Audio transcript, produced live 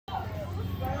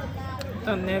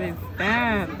internet is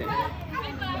bad.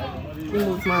 This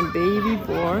was my baby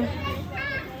boy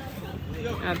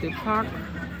at the park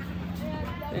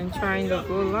and trying to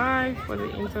go live, but the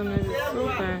internet is so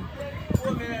bad.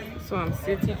 So I'm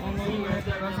sitting on here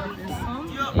because of the sun,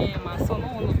 and my son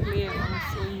don't want to play along,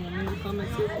 so you need to come and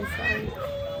sit inside.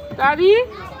 Daddy?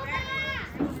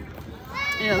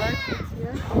 Yeah, like it?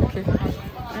 Yeah? Okay.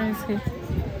 Let me see.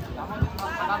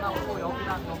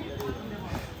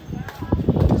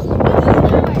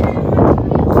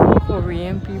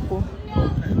 Korean people.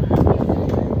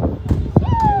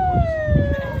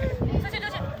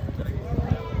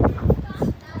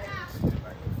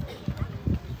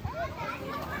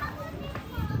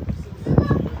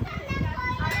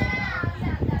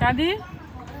 Daddy?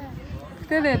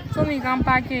 Tell Tony come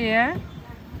back here.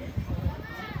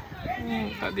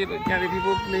 Daddy look at the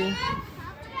people play.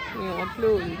 You want to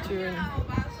play with the children.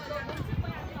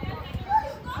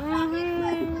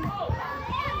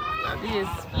 Daddy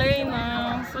is playing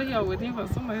now. So you're waiting for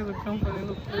somebody to come for them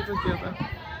to play together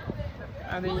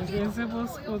at the Invincible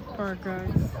Sport Park,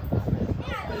 guys.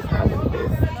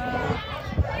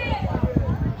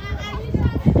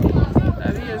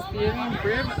 Daddy is behaving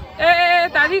brave. Hey,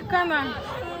 Daddy, come on.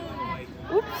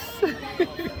 Oops.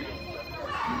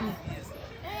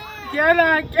 Get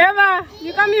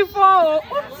you got me fall.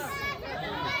 Oops.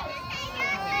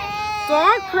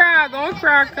 Don't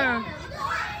cry, come.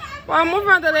 Well, move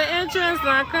on to the entrance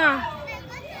now, come.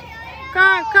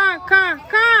 Come.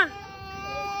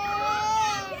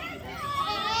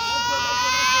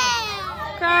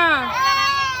 Come.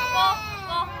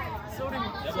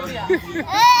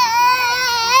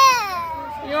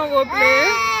 You don't go play?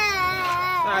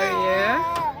 Sorry, yeah.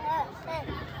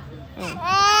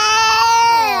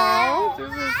 Oh,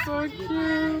 this is so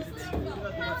cute.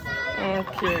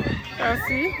 Okay.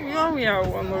 See, we are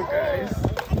one more, guys.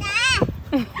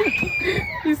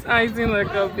 He's acting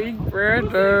like a big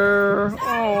brother.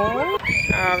 Oh,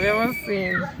 I've ever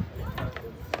seen.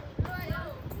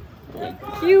 The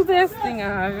cutest thing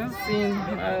I've ever seen.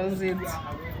 Was it?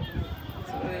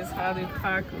 So this is how the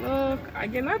park look. I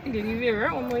cannot believe it. I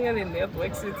don't know the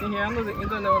network sitting here. I know the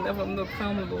internet will never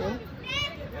come low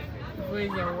before it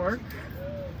can work.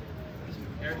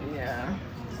 Yeah.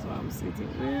 So I'm sitting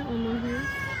there over here.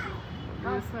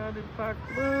 This is how the park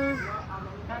look.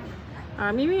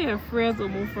 I'm even afraid of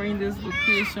moving this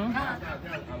location.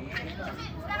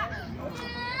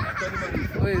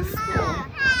 Where is school?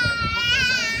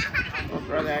 Oh,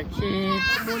 brother, kids.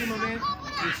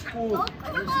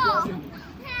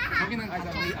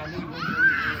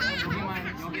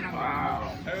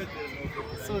 Wow.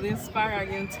 So this park, I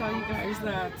can tell you guys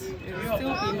that it's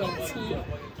still being maintained.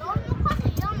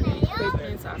 The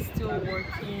equipment are still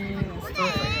working and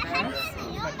stuff like that.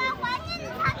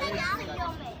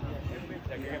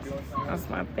 That's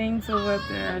my things over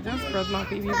there. I just brought my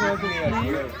baby boy to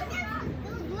play.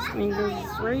 Sneakers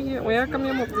is right here. Well, I come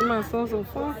here to myself so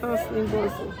far.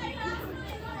 Sneakers.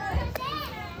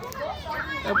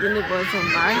 I've been the boy some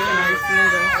nice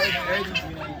sneakers.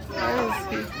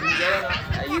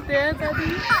 Are you there,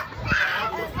 Daddy?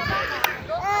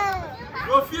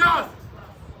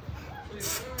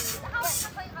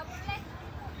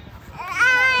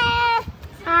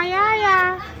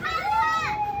 Yeah.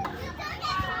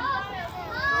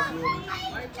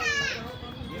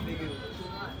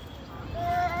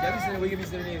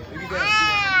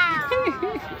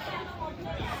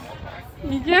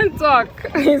 He can't talk.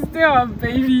 He's still a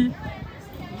baby.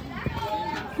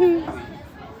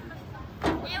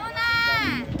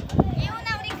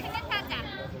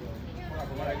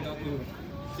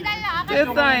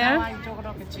 됐다, 야.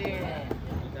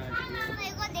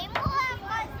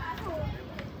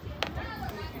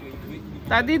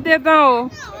 Daddy, 됐다.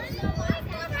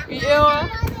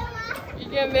 You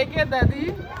can make it,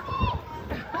 Daddy.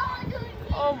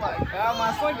 Oh my God,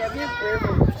 my son getting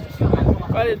brave.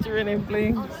 What is really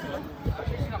playing?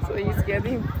 So he's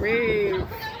getting brave.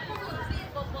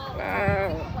 Wow,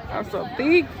 that's a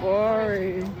big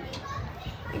boy.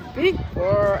 A big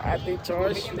boy at the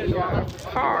Joshua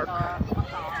Park.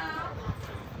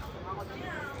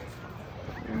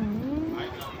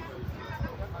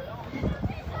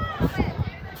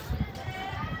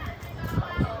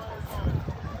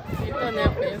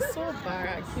 It's so bad.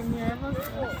 I came here ever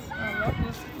since. I love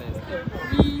this place. The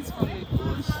breeze from the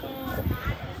ocean.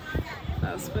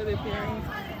 That's where the parents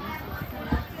are.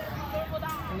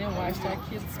 And then watch their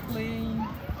kids playing.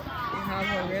 They have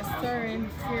a restaurant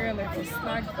here, like a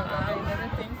snack bar and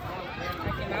everything. I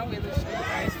cannot wait to show you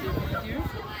guys the video.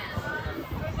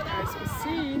 As you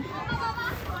see,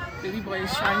 baby boy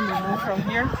is trying to move from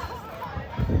here.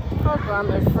 Oh God,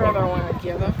 I'm afraid I want to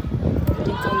get up.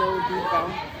 internet will be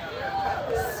bad.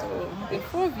 So the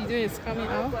full video is coming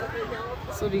out.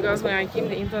 So because when I came,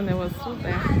 the internet was so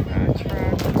bad, I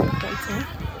tried to do content.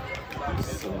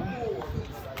 So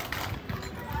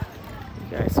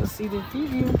you guys will see the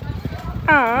video.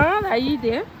 Ah, are you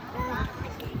there?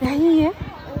 Are you here?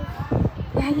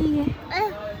 Are you here?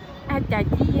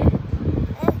 Daddy here?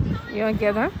 You want to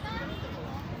get her?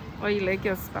 Or you like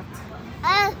your spot? You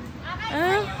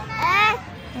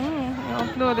want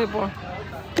to play with the ball?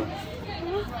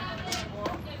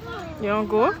 You want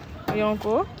to go? You want to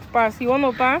go? Pass. You want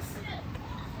to pass?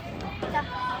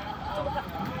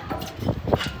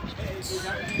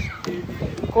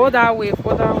 Go that way.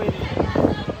 Go that way.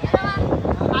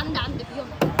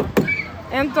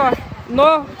 Enter.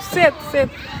 No. Sit. Sit.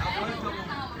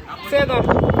 Sit down.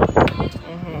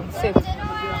 Sit.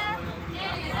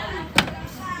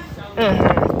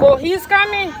 Go. He's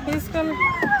coming. He's coming.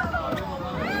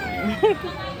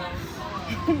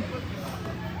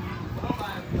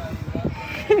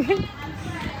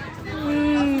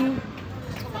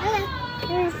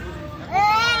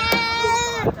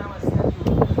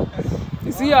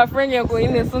 You see your friend, you're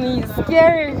going there, so he's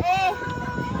scary.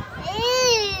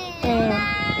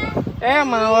 Hey,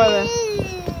 man, what?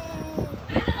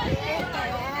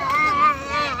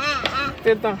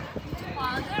 Teta.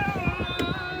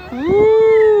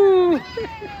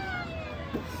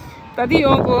 Daddy, you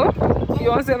want to go? You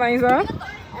want to sit down inside?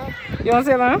 You want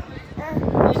to sit down?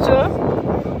 You sure?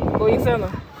 Go inside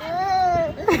now.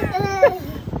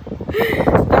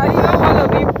 Daddy, you don't want to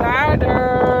be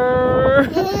better.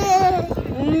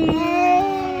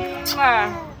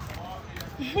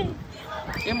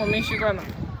 Give mommy sugar now.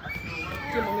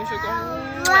 Give mommy sugar.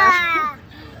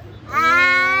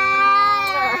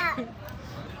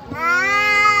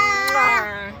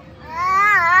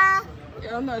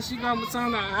 You're not sugar,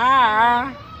 Musana.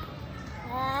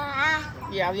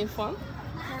 You having fun?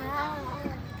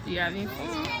 You having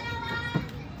fun?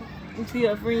 You see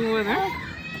your friend with her?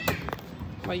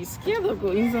 Are you scared of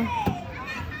going inside?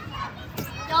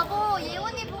 여보,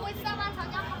 예원이 보고 있어봐,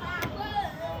 저녁.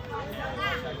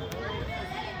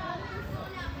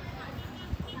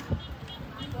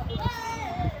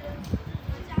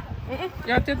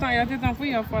 Y'all take time for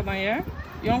your father here.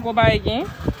 You want to go by again?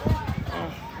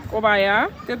 Go by here.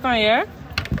 Take time here.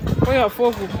 For your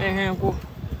focus. Go.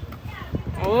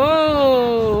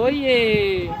 Oh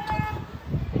yeah.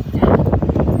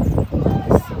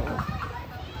 So,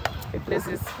 the place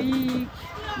is big.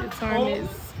 The time is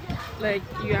like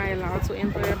you are allowed to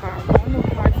enter about 1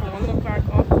 o'clock. From 1 o'clock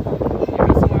up. The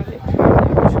reason why they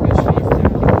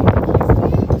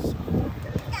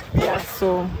yeah,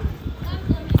 so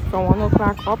from 1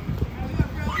 o'clock up,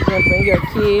 you can bring your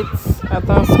kids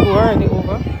after school already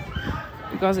over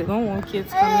because they don't want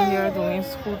kids coming here during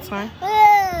school time.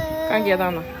 Can't get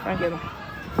down now. Can't get down.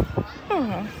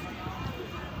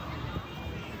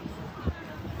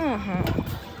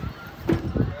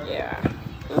 Yeah,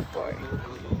 good boy.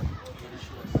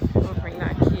 We'll bring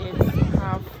that kids,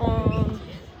 have fun.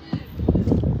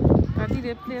 Daddy,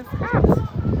 they play cat.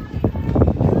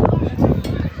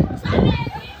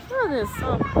 Look at this. I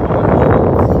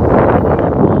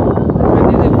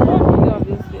did a full video of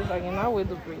this place. I cannot wait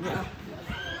to bring it.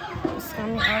 It's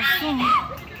coming out soon.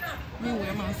 Me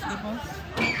wear my slippers.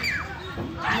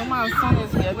 You know, my son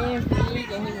is getting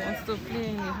big and he wants to play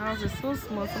in the house. It's so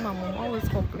small, so my mom always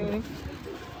complaining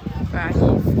that he's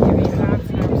giving her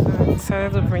time. So I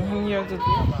decided to bring him here today.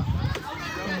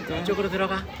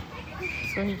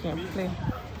 So he can play.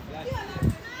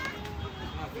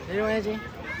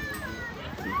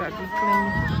 That is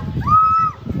playing.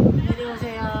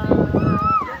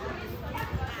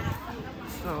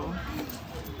 So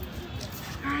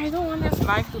I don't want this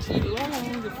live to be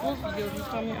long. The full video is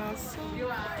coming out soon. You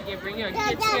can bring your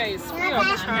kids here. It's free of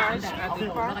charge at the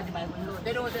park.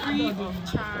 Free of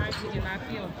charge. You cannot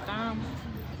pay a dime.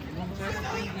 Just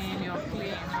bring in your play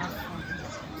and have fun.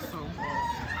 So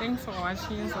thanks for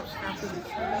watching. Subscribe to the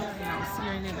channel and I'll see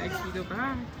you in the next video.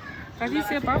 Bye. Daddy,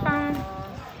 say bye bye.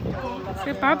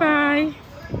 Say bye bye.